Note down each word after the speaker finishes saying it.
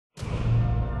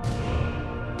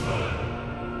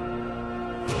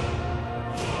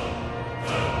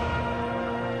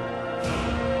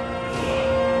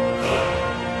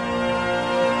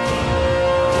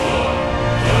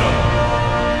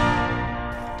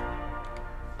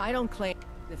I don't claim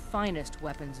the finest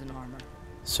weapons and armor.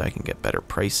 So I can get better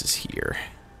prices here.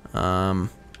 I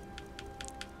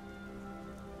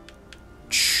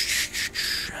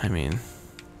mean,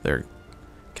 they're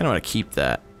kind of want to keep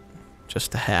that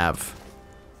just to have.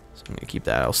 So I'm gonna keep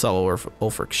that. I'll sell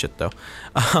Ulfric shit though.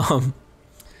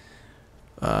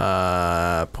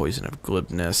 Poison of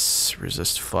glibness,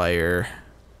 resist fire,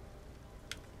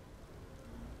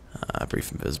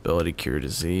 brief invisibility, cure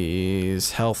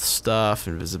disease, health stuff,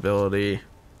 invisibility.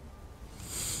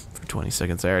 For 20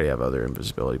 seconds, I already have other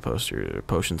invisibility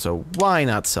potions, so why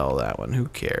not sell that one? Who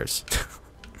cares?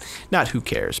 Not who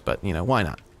cares, but you know, why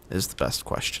not? Is the best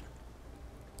question.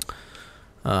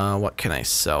 What can I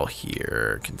sell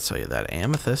here? I can sell you that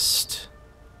amethyst.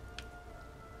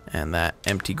 And that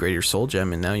empty greater soul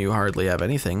gem, and now you hardly have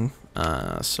anything,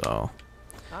 so...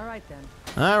 Alright then.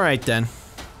 Alright then.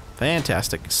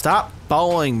 Fantastic. Stop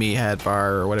following me,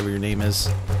 HADVAR, or whatever your name is.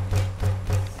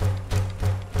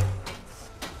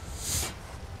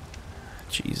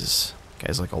 Jesus.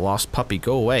 Guy's like a lost puppy.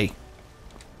 Go away.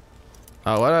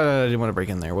 Oh, I didn't want to break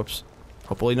in there. Whoops.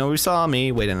 Hopefully nobody saw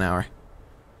me. Wait an hour.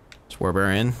 Is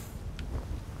Warbear in?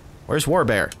 Where's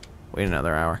Warbear? Wait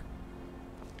another hour.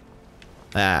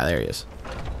 Ah, there he is.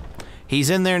 He's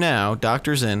in there now.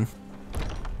 Doctor's in.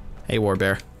 Hey,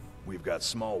 Warbear. We've got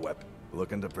small weapon.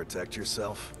 Looking to protect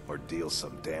yourself or deal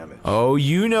some damage? Oh,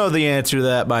 you know the answer to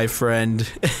that, my friend.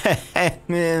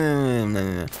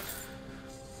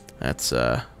 That's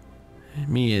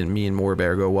me and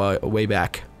Warbear go way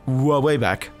back. Way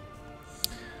back.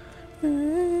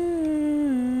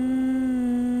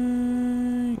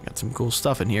 Got some cool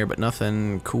stuff in here, but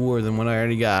nothing cooler than what I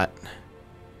already got.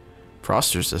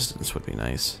 Frost resistance would be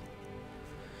nice.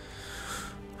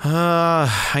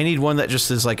 I need one that just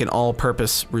is like an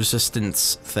all-purpose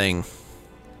resistance thing.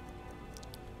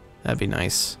 That'd be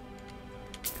nice.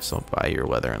 So I'll buy your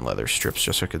leather and leather strips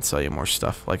just so I can sell you more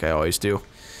stuff, like I always do.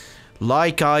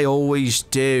 Like I always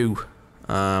do.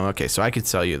 Okay, so I could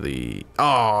sell you the...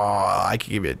 Oh, I could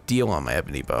give you a deal on my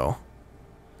ebony bow.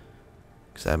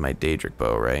 Because I have my Daedric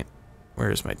bow, right?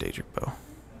 Where is my Daedric bow?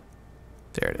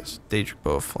 There it is. Daedric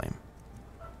bow of flame.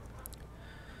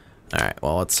 Alright,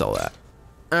 well, let's sell that.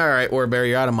 Alright, Warbear,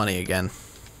 you're out of money again.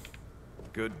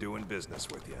 Good doing business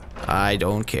with you. I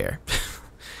don't care.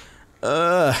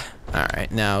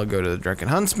 Alright, now I'll go to the Drunken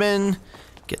Huntsman.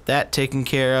 Get that taken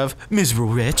care of.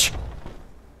 Miserable wretch.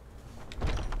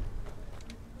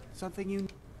 Something you...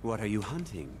 What are you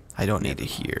hunting? I don't need to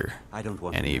hear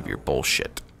any of your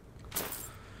bullshit.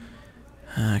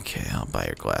 Okay, I'll buy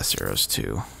your glass arrows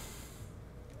too.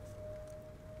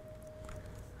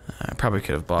 I probably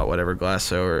could have bought whatever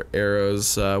glass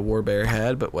arrows Warbear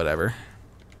had, but whatever.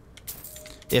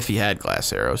 If he had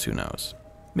glass arrows, who knows?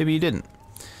 Maybe he didn't.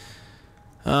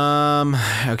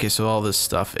 Okay, so all this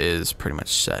stuff is pretty much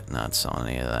set. Not selling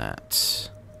any of that.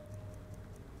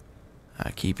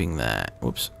 Keeping that.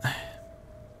 Whoops. I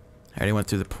already went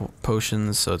through the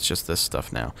potions, so it's just this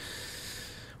stuff now.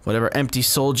 Whatever empty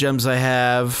soul gems I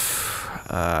have.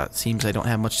 It seems I don't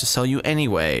have much to sell you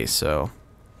anyway, so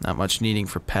not much needing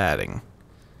for padding.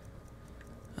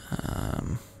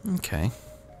 Okay. Am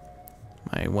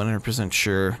I 100%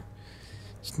 sure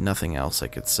there's nothing else I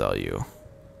could sell you?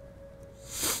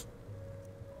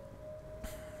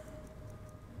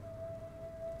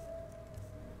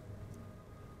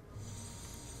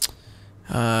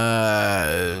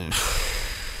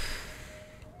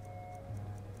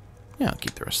 Yeah, I'll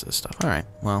keep the rest of this stuff. Alright,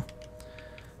 well.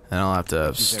 Then I'll have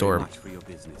to store...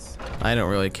 I don't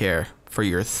really care for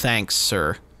your thanks,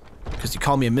 sir. Because you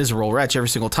call me a miserable wretch every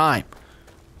single time.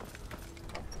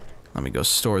 Let me go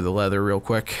store the leather real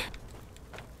quick.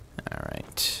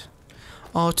 Alright.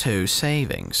 Auto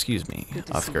saving, excuse me,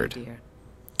 Uthgard.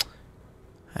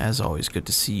 As always, good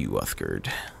to see you,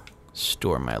 Uthgard.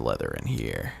 Store my leather in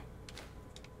here.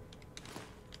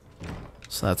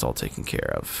 So that's all taken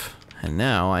care of. And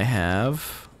now I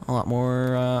have a lot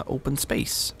more open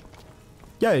space.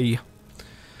 Yay!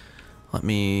 Let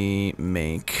me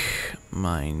make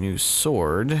my new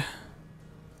sword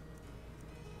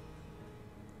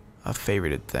a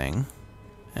favorited thing.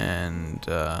 And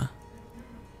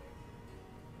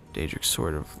Daedric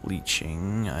Sword of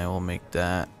Leeching. I will make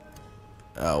that.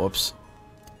 Oh, whoops.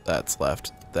 That's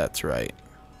left. That's right.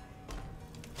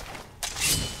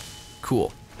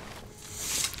 Cool.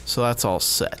 So that's all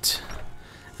set.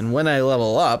 And when I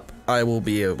level up, I will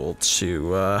be able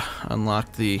to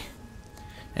unlock the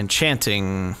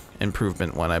enchanting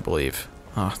improvement one, I believe.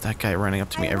 Oh, that guy running up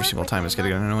to me every single time is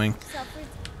getting annoying.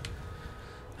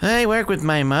 I work with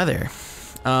my mother.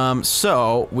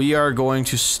 So we are going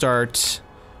to start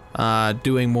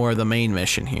doing more of the main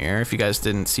mission here. If you guys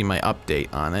didn't see my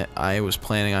update on it, I was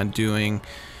planning on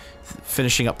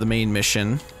finishing up the main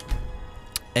mission,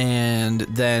 and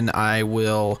then I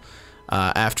will,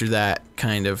 after that,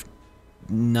 kind of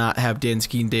not have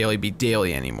Danzahkiin daily be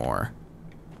daily anymore.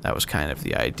 That was kind of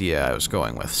the idea I was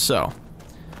going with. So,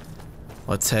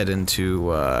 let's head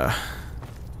into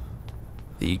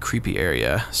the creepy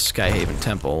area, Skyhaven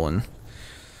Temple, and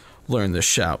learn this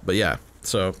shout. But yeah,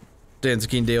 so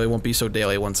Danzahkiin daily won't be so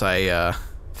daily once I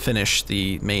finish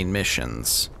the main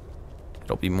missions.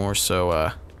 It'll be more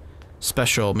so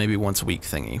special, maybe once a week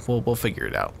thingy. We'll figure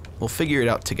it out. We'll figure it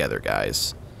out together,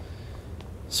 guys.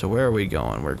 So where are we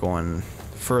going? We're going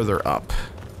further up.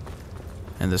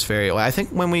 And this very, I think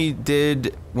when we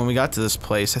got to this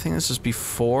place, I think this is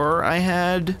before I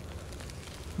had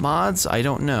mods. I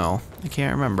don't know. I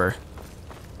can't remember.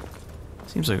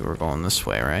 Seems like we're going this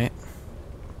way, right?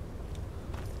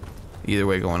 Either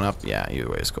way going up? Yeah, either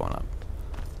way is going up.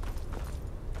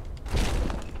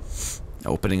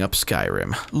 Opening up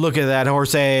Skyrim. Look at that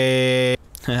horsey!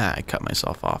 I cut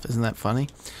myself off. Isn't that funny?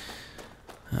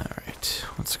 Alright,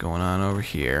 what's going on over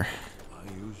here? I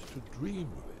used to dream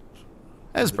of it.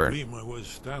 Esbern. I dream I was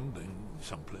standing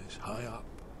someplace high up.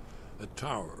 A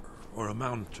tower or a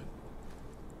mountain.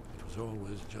 It was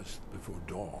always just before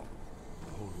dawn.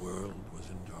 The whole world was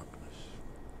in darkness.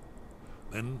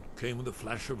 Then came the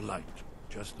flash of light,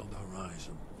 just on the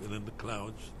horizon, within the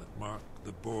clouds that mark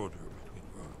the border between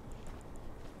worlds.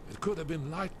 It could have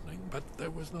been lightning, but there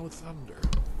was no thunder.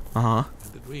 Uh-huh.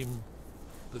 In the dream,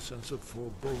 the sense of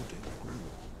foreboding grew.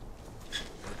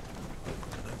 But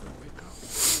I could never wake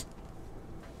up.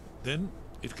 Then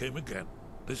it came again,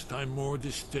 this time more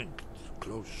distinct,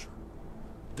 closer.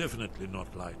 Definitely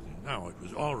not lightning. Now it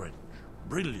was orange,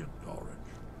 brilliant orange.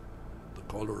 The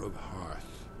color of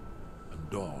hearth and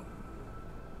dawn.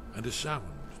 And a sound,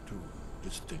 too,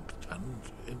 distinct and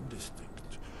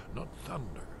indistinct. Not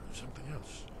thunder, something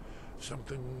else.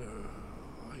 Something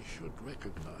I should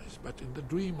recognize, but in the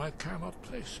dream I cannot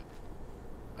place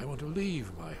it. I want to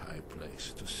leave my high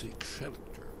place to seek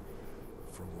shelter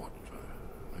from what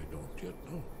I don't yet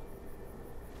know.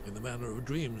 In the manner of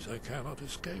dreams I cannot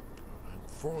escape. I'm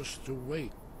forced to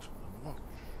wait and watch.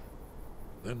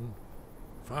 Then,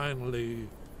 finally,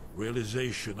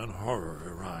 realization and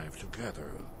horror arrive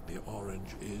together. The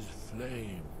orange is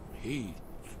flame, heat,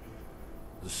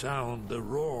 the sound, the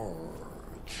roar,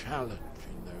 a challenge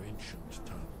in their ancient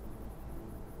tongue.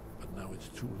 But now it's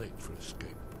too late for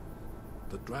escape.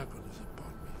 The dragon is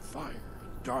upon me, fire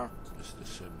and darkness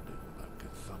descending like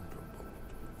a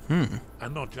thunderbolt.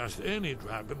 And not just any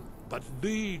dragon, but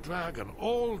the dragon,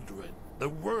 Aldrin, the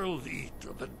world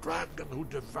eater, the dragon who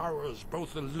devours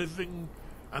both the living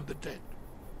and the dead.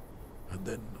 And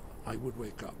then I would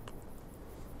wake up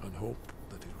and hope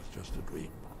that it was just a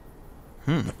dream.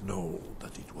 But know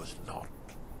that it was not.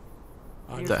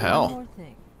 What the hell? One more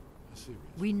thing.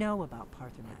 We know about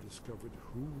Parthenon. Discovered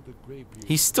who the Greybeard.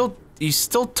 He's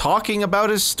still talking about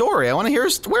his story. I want to hear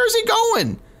where's he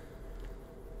going?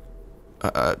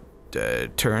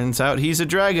 Turns out he's a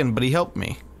dragon, but he helped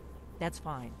me. That's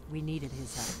fine. We needed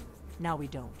his help. Now we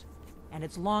don't. And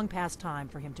it's long past time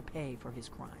for him to pay for his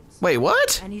crimes. Wait,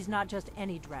 what? And he's not just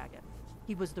any dragon.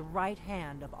 He was the right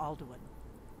hand of Alduin.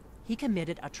 He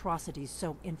committed atrocities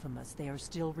so infamous they are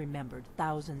still remembered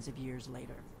thousands of years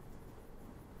later.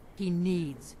 He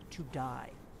needs to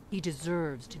die. He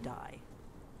deserves to die.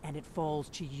 And it falls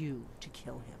to you to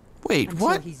kill him. Wait, until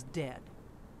what? He's dead.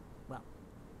 Well,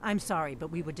 I'm sorry,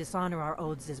 but we would dishonor our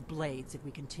oaths as blades if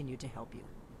we continue to help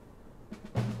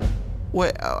you.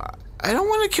 Wait, I don't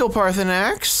want to kill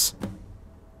Parthenax.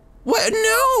 What?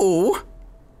 No!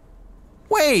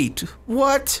 Wait,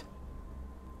 what?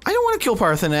 I don't want to kill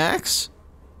Parthenax.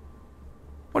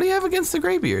 What do you have against the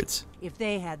Greybeards? If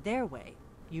they had their way,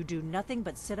 you do nothing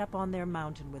but sit up on their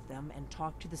mountain with them and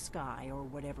talk to the sky or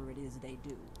whatever it is they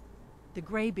do. The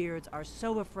Greybeards are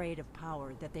so afraid of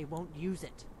power that they won't use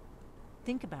it.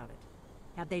 Think about it.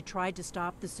 Have they tried to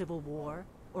stop the Civil War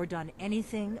or done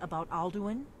anything about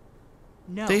Alduin?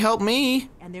 No. They helped me.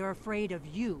 And they're afraid of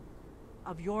you,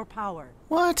 of your power.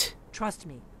 What? Trust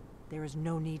me, there is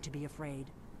no need to be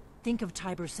afraid. Think of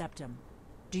Tiber Septim.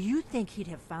 Do you think he'd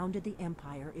have founded the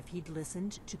Empire if he'd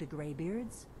listened to the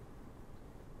Greybeards?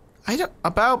 I don't.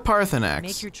 About Parthenax.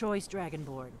 Make your choice,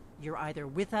 Dragonborn. You're either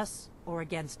with us or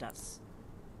against us.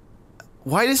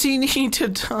 Why does he need to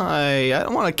die? I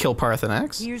don't want to kill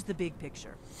Parthenax. Here's the big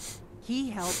picture. He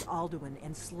helped Alduin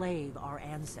enslave our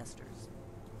ancestors.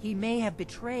 He may have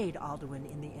betrayed Alduin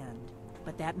in the end,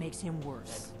 but that makes him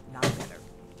worse, not better.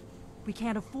 We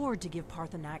can't afford to give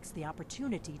Parthenax the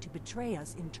opportunity to betray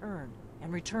us in turn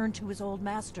and return to his old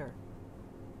master.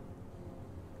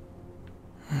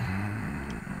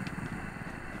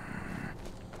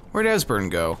 Where'd Esbern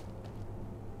go?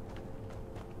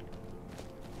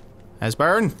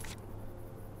 Esbern?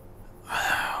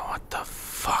 What the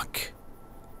fuck?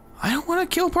 I don't want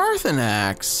to kill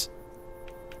Parthenax.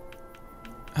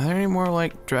 Are there any more,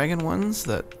 like, dragon ones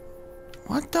that...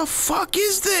 What the fuck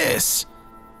is this?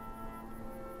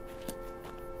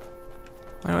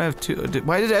 Why do I have two?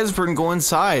 Why did Esbern go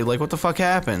inside? Like, what the fuck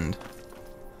happened?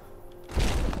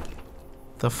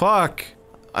 The fuck?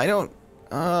 I don't...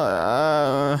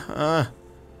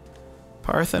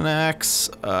 Parthenax...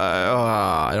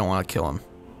 I don't want to kill him.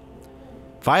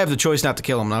 If I have the choice not to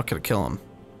kill him, I'm not gonna kill him.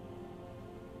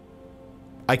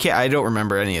 I don't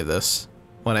remember any of this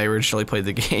when I originally played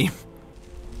the game.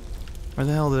 Where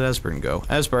the hell did Esbern go?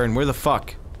 Esbern, where the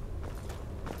fuck?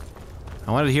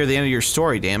 I wanted to hear the end of your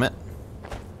story, damn it.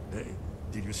 Hey,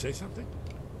 did you say something?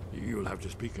 You'll have to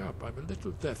speak up. I'm a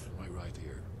little deaf in my right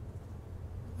ear.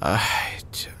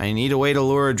 I need a way to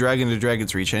lure a dragon to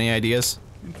Dragon's Reach. Any ideas?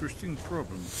 Interesting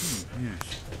problem,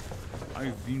 yes.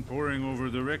 I've been poring over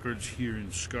the records here in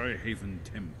Skyhaven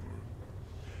Temple.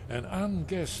 An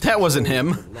unguessed... That wasn't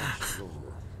him.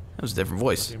 That was a different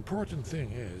voice. The important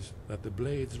thing is that the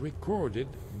blades recorded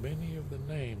many of the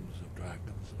names of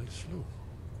dragons they slew.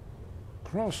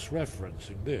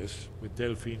 Cross-referencing this with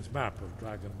Delphine's map of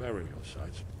dragon burial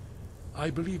sites, I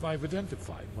believe I've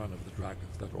identified one of the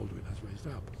dragons that Alduin has raised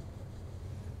up.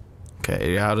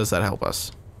 Okay, how does that help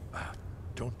us?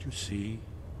 Don't you see?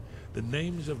 The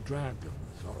names of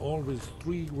dragons are always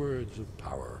 3 words of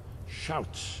power,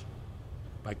 shouts.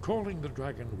 By calling the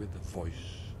dragon with the voice,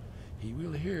 he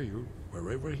will hear you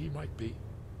wherever he might be.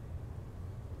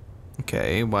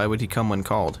 Okay, why would he come when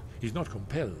called? He's not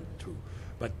compelled to,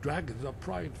 but dragons are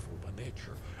prideful by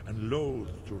nature and loath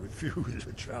to refuse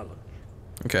a challenge.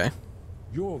 Okay.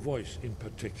 Your voice in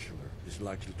particular is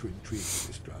likely to intrigue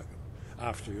this dragon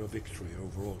after your victory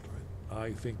over Alduin.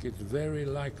 I think it's very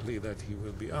likely that he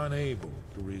will be unable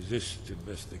to resist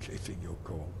investigating your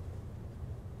call.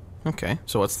 Okay,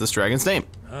 so what's this dragon's name?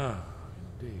 Ah,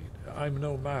 indeed. I'm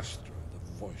no master of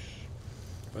the voice,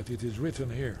 but it is written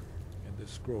here in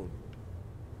this scroll.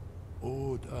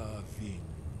 Odavin,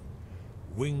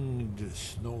 winged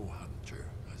snow hunter,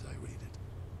 as I read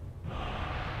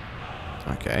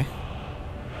it. Okay.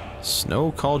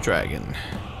 Snow Call Dragon.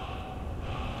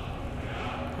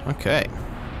 Okay.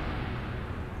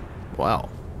 Wow.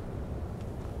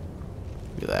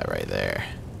 Look at that right there.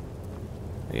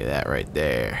 Look at that right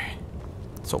there.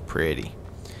 So pretty.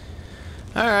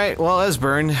 Alright, well,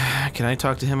 Esbern, can I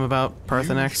talk to him about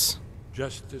Parthenax?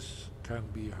 Justice can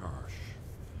be harsh,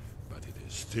 but it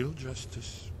is still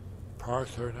justice.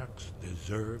 Parthenax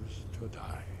deserves to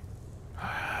die.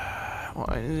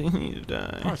 Why does he need to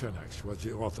die? Parthenax was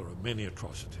the author of many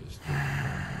atrocities.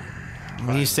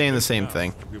 He's saying the same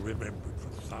thing. To be remembered for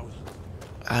thousands.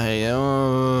 I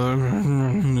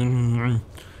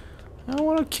don't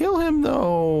want to kill him,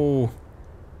 though.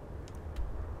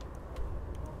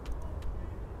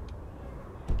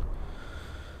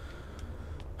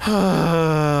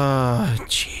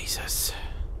 Jesus.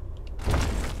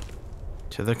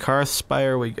 To the Karth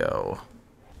Spire we go.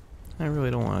 I really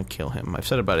don't want to kill him. I've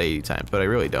said it about 80 times, but I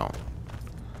really don't.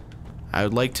 I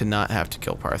would like to not have to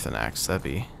kill Parthenax. That'd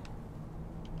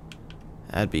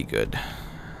be good.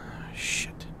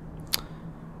 Shit.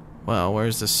 Well,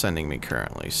 where's this sending me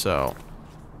currently? So,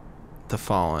 the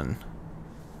Fallen.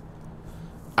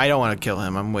 I don't want to kill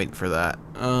him. I'm waiting for that.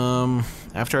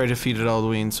 After I defeated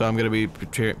Alduin, so I'm going to be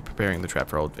preparing the trap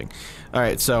for Alduin.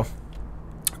 Alright, so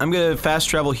I'm going to fast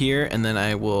travel here, and then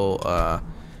I will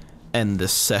end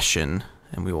this session,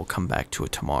 and we will come back to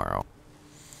it tomorrow.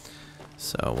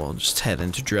 So we'll just head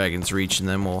into Dragon's Reach, and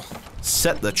then we'll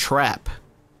set the trap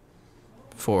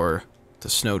for the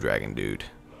Snow Dragon dude.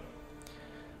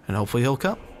 And hopefully he'll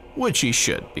come. Which he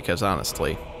should, because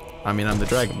honestly, I mean, I'm the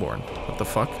Dragonborn. What the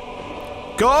fuck?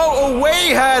 Go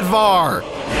away, HADVAR!